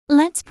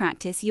Let's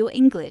practice your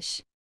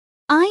English.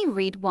 I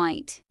read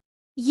white.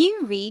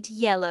 You read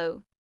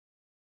yellow.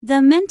 The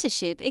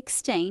mentorship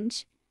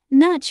exchange,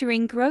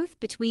 nurturing growth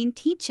between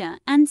teacher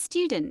and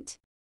student.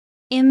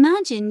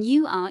 Imagine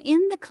you are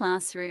in the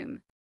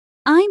classroom.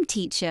 I'm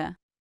teacher.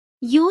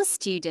 You're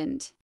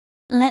student.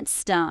 Let's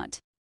start.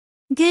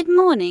 Good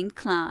morning,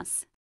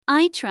 class.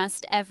 I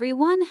trust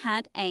everyone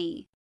had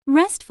a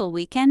restful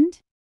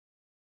weekend.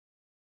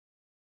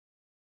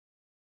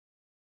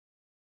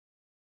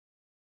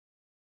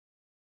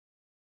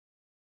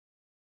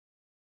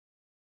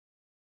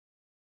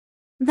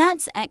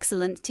 That's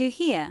excellent to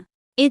hear.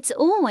 It's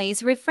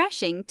always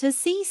refreshing to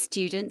see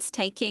students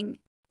taking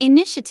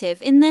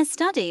initiative in their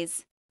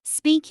studies.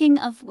 Speaking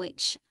of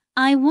which,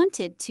 I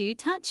wanted to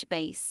touch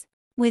base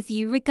with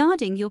you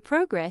regarding your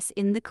progress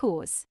in the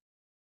course.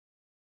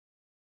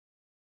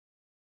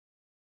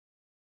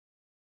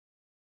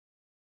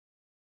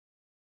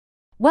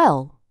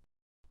 Well,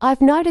 I've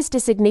noticed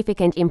a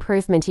significant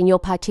improvement in your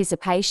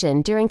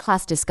participation during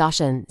class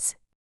discussions.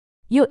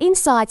 Your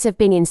insights have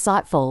been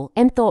insightful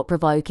and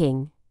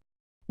thought-provoking,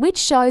 which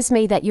shows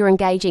me that you're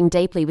engaging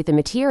deeply with the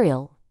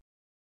material.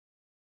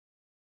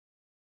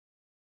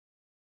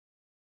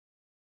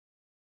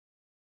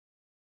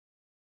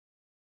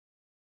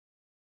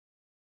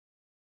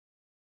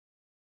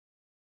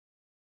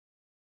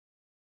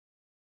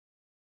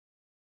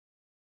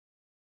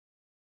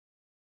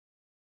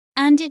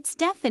 And it's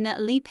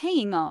definitely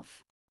paying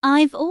off.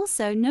 I've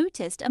also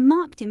noticed a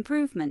marked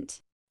improvement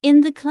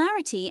in the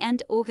clarity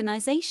and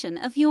organization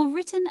of your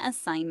written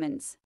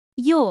assignments.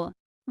 Your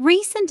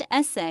recent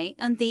essay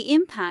on the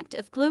impact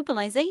of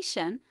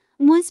globalization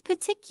was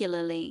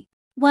particularly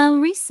well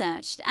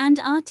researched and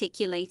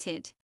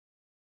articulated.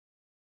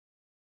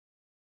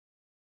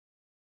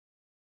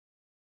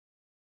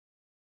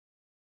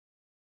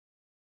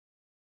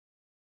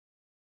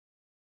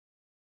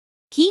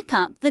 Keep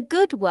up the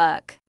good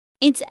work.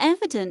 It's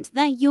evident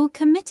that you're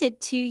committed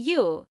to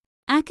your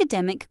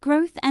academic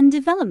growth and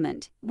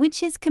development,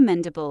 which is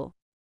commendable.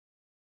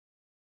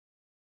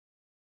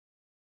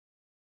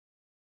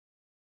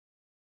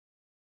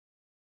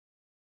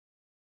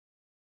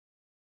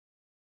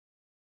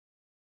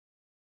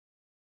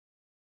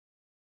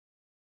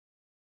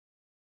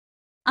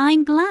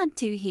 I'm glad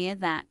to hear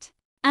that.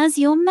 As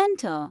your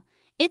mentor,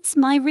 it's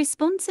my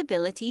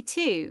responsibility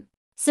to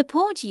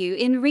support you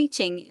in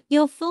reaching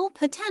your full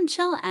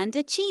potential and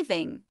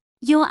achieving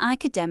your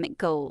academic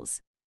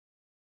goals.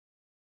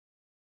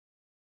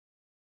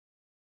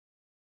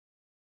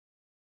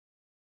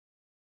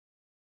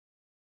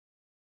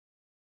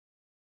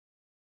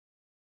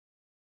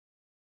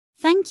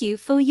 Thank you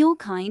for your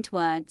kind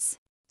words.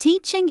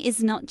 Teaching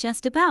is not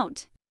just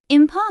about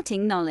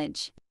imparting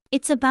knowledge,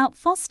 it's about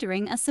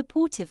fostering a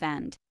supportive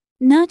and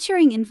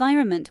nurturing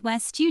environment where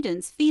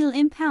students feel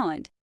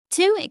empowered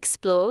to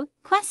explore,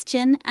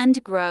 question,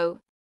 and grow.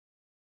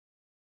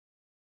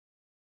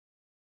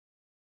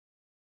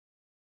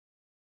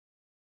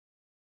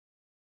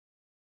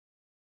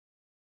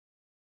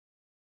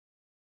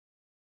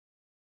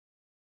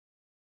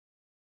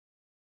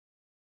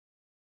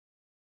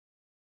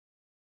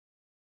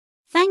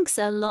 Thanks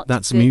a lot.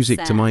 That's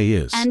music to my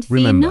ears. And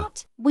Remember,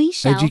 not, we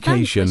shall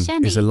education vanquish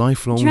any is a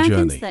lifelong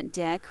dragons journey, that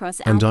dare cross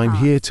and our I'm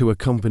path. here to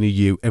accompany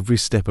you every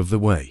step of the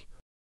way.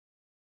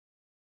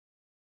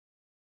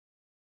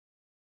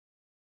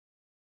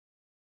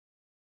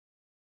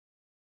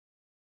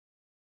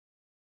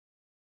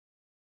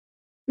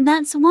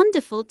 That's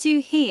wonderful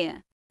to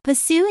hear.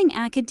 Pursuing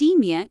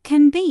academia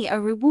can be a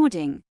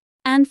rewarding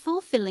and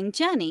fulfilling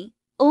journey,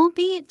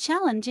 albeit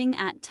challenging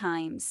at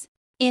times.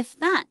 If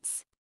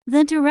that's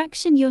the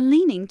direction you're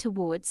leaning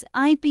towards,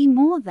 I'd be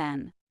more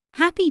than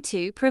happy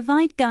to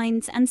provide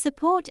guidance and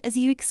support as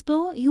you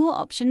explore your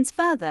options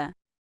further.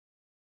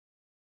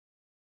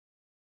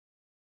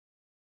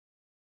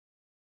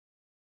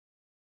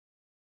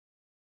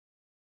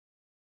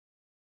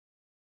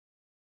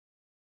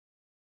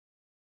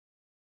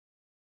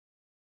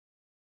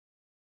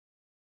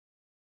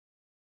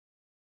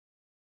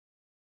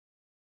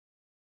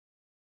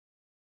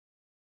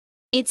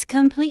 It's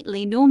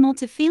completely normal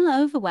to feel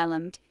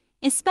overwhelmed,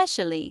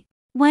 especially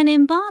when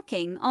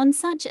embarking on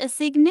such a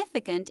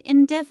significant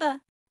endeavor.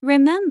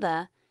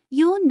 Remember,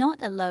 you're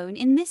not alone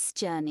in this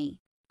journey.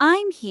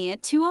 I'm here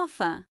to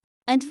offer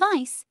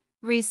advice,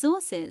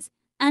 resources,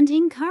 and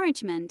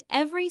encouragement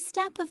every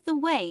step of the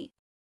way.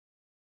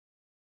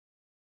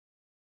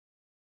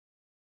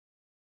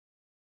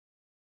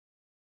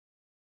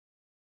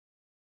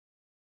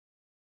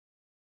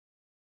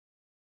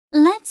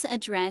 Let's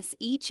address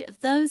each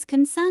of those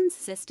concerns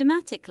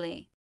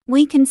systematically.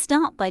 We can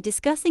start by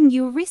discussing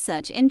your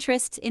research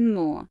interests in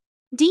more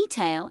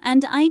detail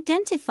and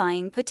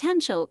identifying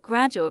potential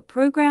graduate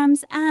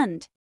programs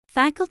and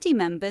faculty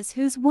members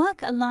whose work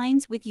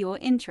aligns with your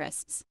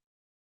interests.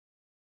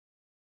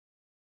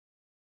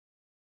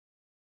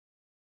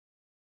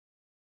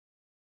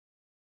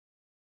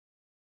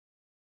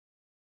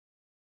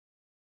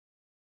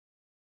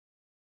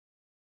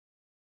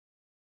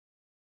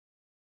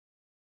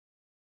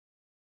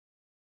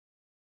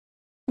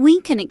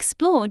 We can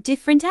explore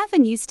different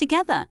avenues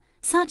together,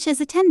 such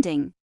as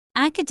attending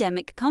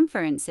academic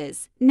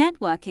conferences,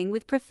 networking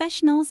with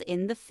professionals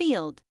in the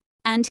field,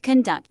 and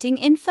conducting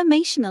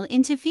informational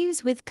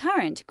interviews with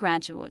current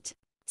graduate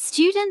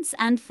students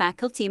and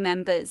faculty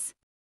members.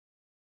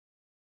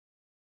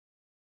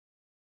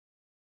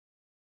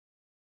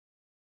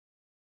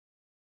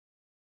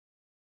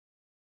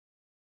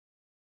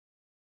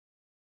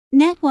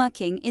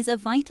 Networking is a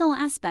vital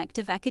aspect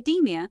of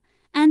academia,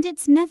 and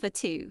it's never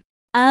too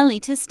early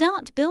to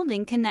start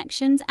building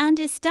connections and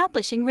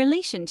establishing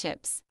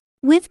relationships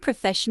with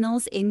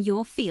professionals in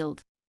your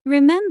field.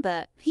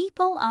 Remember,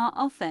 people are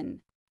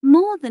often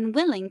more than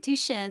willing to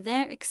share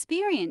their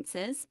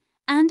experiences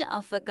and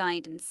offer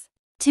guidance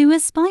to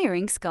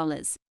aspiring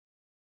scholars.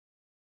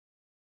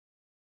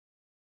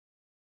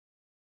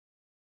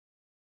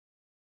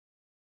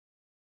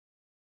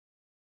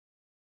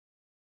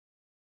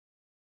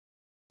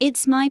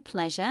 It's my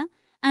pleasure,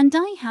 and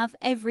I have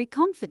every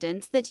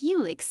confidence that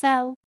you'll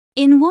excel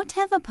in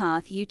whatever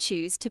path you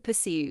choose to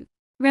pursue.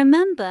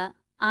 Remember,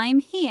 I'm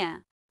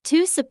here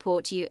to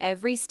support you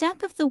every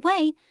step of the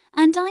way,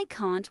 and I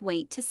can't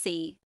wait to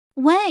see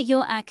where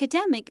your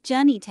academic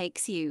journey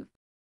takes you.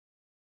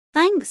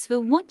 Thanks for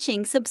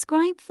watching.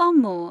 Subscribe for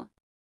more.